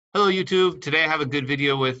Hello, YouTube. Today I have a good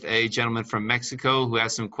video with a gentleman from Mexico who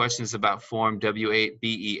has some questions about Form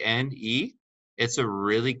W8BENE. It's a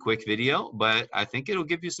really quick video, but I think it'll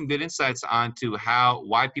give you some good insights onto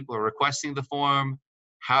why people are requesting the form,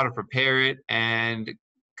 how to prepare it, and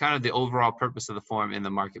kind of the overall purpose of the form in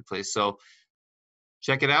the marketplace. So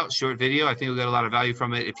check it out, short video. I think you'll get a lot of value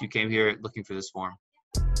from it if you came here looking for this form.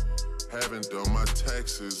 Haven't done my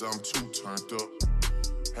taxes, I'm too turned up.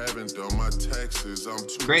 Haven't done my taxes, I'm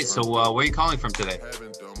too Great. So where are you calling from today?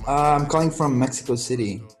 I'm calling from Mexico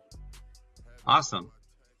City. Awesome.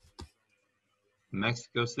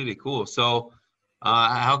 Mexico City. Cool. So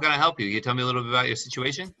how can I help you? Can you tell me a little bit about your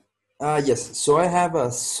situation? Yes, so I have a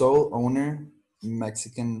sole owner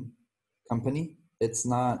Mexican company. It's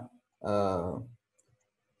not Sociedad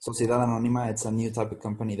Anónima. It's a new type of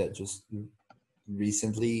company that just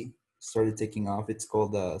recently started taking off. It's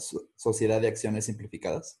called Sociedad de Acciones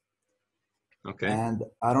Simplificadas. Okay. And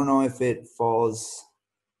I don't know if it falls.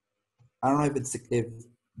 I don't know if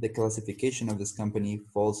the classification of this company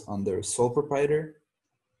falls under sole proprietor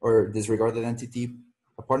or disregarded entity,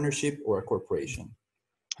 a partnership, or a corporation.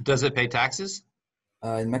 Does it pay taxes?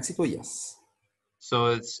 In Mexico, yes.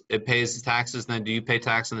 So it pays taxes. Then do you pay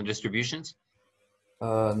tax on the distributions?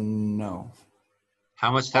 No.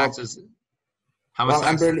 How much taxes? How much Well,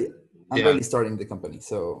 taxes? I'm barely starting the company,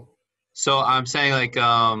 so. So I'm saying I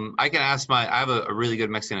can ask I have a really good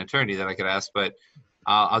Mexican attorney that I could ask, but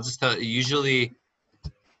I'll just tell you, usually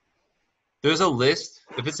there's a list.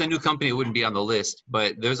 If it's a new company, it wouldn't be on the list,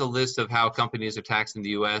 but there's a list of how companies are taxed in the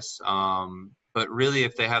U.S. But really,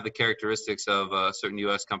 if they have the characteristics of a certain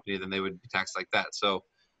U.S. company, then they would be taxed like that. So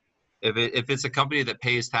if it's a company that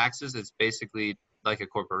pays taxes, it's basically like a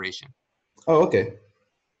corporation. Oh, okay.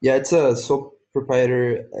 Yeah, it's a sole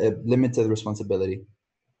proprietor, limited responsibility.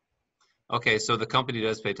 Okay, so the company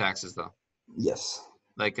does pay taxes though. Yes.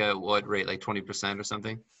 Like what rate? Like 20% or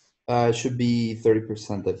something? It should be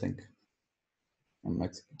 30%, I think, in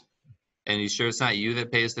Mexico. And you sure it's not you that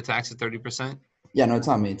pays the tax at 30%? Yeah, no, it's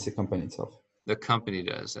not me. It's the company itself. The company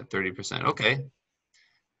does at 30%. Okay.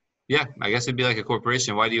 Yeah, I guess it'd be like a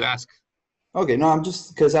corporation. Why do you ask? Okay, no, I'm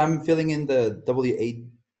just because I'm filling in the W8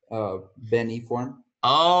 Ben E form.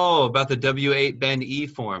 Oh, about the W8BENE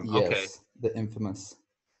form. Okay. Yes, the infamous.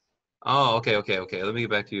 Oh, okay. Let me get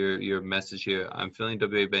back to your message here. I'm filling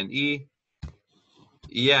W8BENE.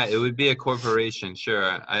 Yeah, it would be a corporation.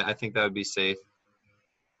 Sure. I think that would be safe.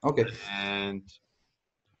 Okay. And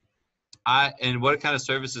what kind of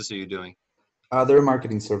services are you doing? They're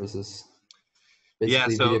marketing services,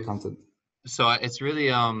 basically Yeah, video content. so it's really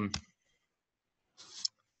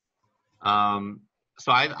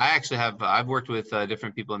so I actually I've worked with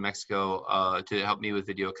different people in Mexico to help me with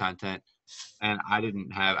video content, and I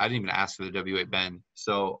didn't even ask for the W8BEN.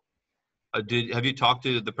 So have you talked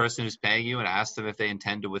to the person who's paying you and asked them if they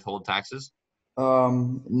intend to withhold taxes?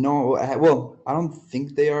 No, well, I don't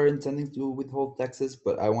think they are intending to withhold taxes,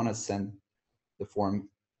 but I want to send the form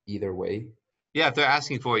either way. Yeah, if they're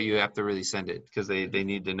asking for it, you have to really send it because they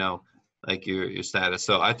need to know like your status.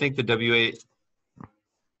 So I think the W8.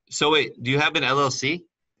 So wait, do you have an LLC?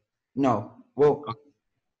 No, well,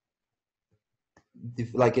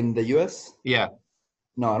 like in the US? Yeah.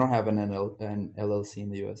 No, I don't have an LLC in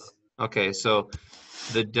the US. Okay, so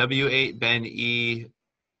the W8BENE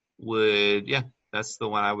yeah, that's the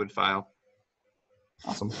one I would file.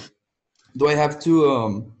 Awesome. Do I have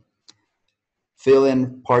to fill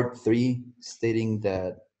in part 3 stating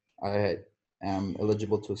that I am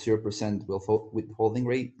eligible to 0% withholding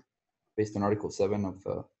rate based on Article 7 of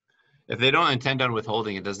the... If they don't intend on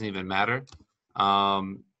withholding, it doesn't even matter.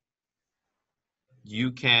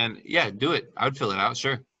 You can, yeah, do it. I would fill it out,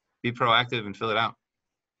 sure. Be proactive and fill it out.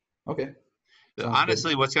 Okay.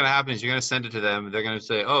 Honestly, what's going to happen is you're going to send it to them. They're going to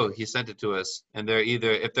say, oh, he sent it to us. And they're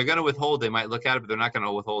either, if they're going to withhold, they might look at it, but they're not going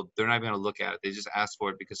to withhold. They're not going to look at it. They just asked for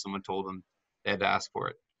it because someone told them they had to ask for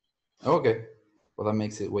it. Okay. Well, that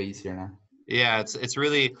makes it way easier now. Yeah, it's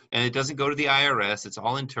really, and it doesn't go to the IRS. It's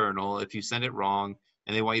all internal. If you send it wrong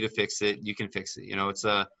and they want you to fix it, you can fix it. You know, it's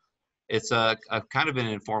a kind of an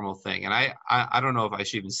informal thing. And I don't know if I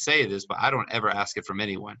should even say this, but I don't ever ask it from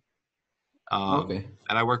anyone. Okay.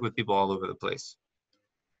 And I work with people all over the place.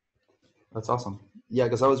 That's awesome. Yeah,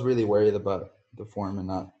 because I was really worried about the form and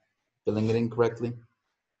not filling it in correctly.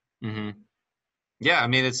 Mm-hmm. Yeah, I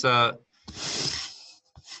mean it's an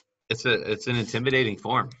intimidating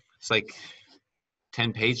form. It's like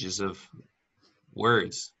 10 pages of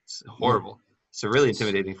words. It's horrible. Yeah. It's a really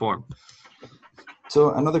intimidating form.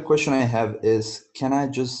 So another question I have is, can I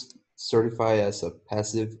just certify as a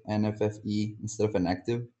passive NFFE instead of an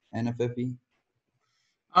active NFFE?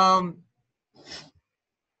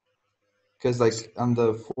 Because like on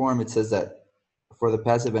the form, it says that for the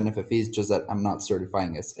passive NFFE, it's just that I'm not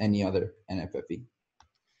certifying as any other NFFE.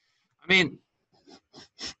 I mean,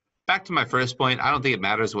 back to my first point, I don't think it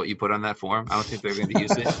matters what you put on that form. I don't think they're going to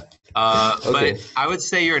use it. Okay. But I would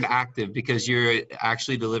say you're an active because you're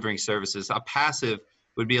actually delivering services. A passive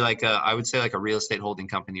would be like I would say like a real estate holding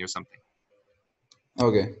company or something.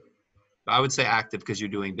 Okay. I would say active because you're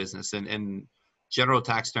doing business. And in general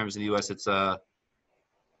tax terms in the U.S., it's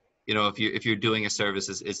you know, if you're doing a service,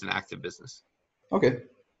 it's an active business. Okay.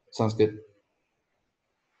 Sounds good.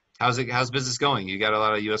 How's business going? You got a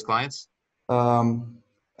lot of U.S. clients? Yeah,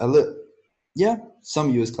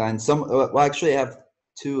 some US clients. Some well, actually, I have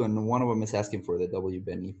two, and one of them is asking for the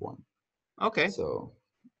WBNE form. Okay. So,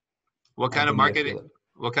 What I kind of think I feel marketing? it.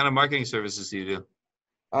 What kind of marketing services do you do?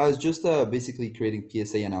 It's just basically creating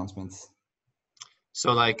PSA announcements.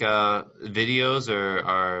 So like videos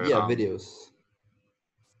or Yeah, videos.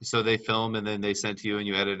 so they film and then they send to you and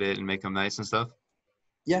you edit it and make them nice and stuff.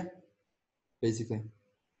 Yeah, basically.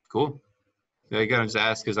 Cool. Yeah, I gotta just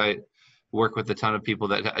ask because I work with a ton of people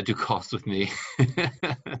that do calls with me.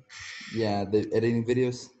 Yeah, the editing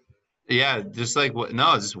videos. Yeah, just like what?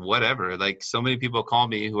 No, just whatever. Like so many people call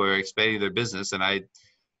me who are expanding their business, and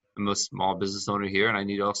I'm a small business owner here, and I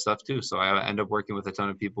need all stuff too. So I end up working with a ton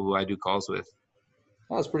of people who I do calls with.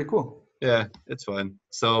 Oh, that's pretty cool. Yeah, it's fun.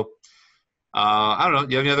 So I don't know.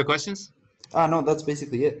 Do you have any other questions? No, that's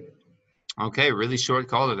basically it. Okay, really short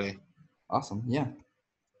call today. Awesome. Yeah.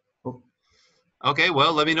 Cool. Okay,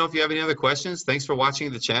 well, let me know if you have any other questions. Thanks for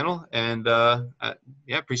watching the channel, and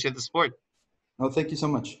yeah, appreciate the support. No, thank you so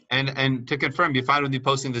much. And to confirm, you fine with me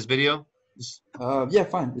posting this video? Yeah,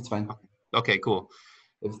 fine. It's fine. Okay, cool.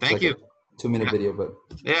 If it's Thank like you. a 2-minute Yeah. video, but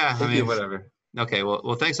Yeah, I thank mean, you. whatever. Okay,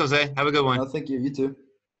 well, thanks, Jose. Have a good one. No, thank you. You too.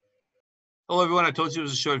 Hello, everyone. I told you it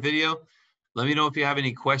was a short video. Let me know if you have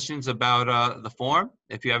any questions about the form,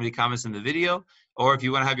 if you have any comments in the video, or if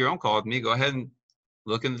you want to have your own call with me, go ahead and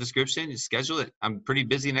look in the description. You schedule it. I'm pretty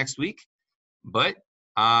busy next week, but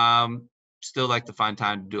still like to find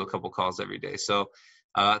time to do a couple calls every day. So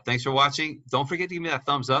thanks for watching. Don't forget to give me that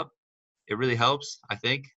thumbs up. It really helps. I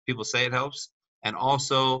think people say it helps. And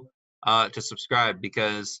also to subscribe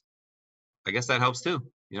because I guess that helps too.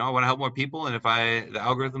 You know, I want to help more people. And if the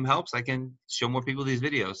algorithm helps, I can show more people these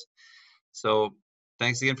videos. So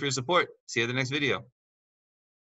thanks again for your support. See you at the next video.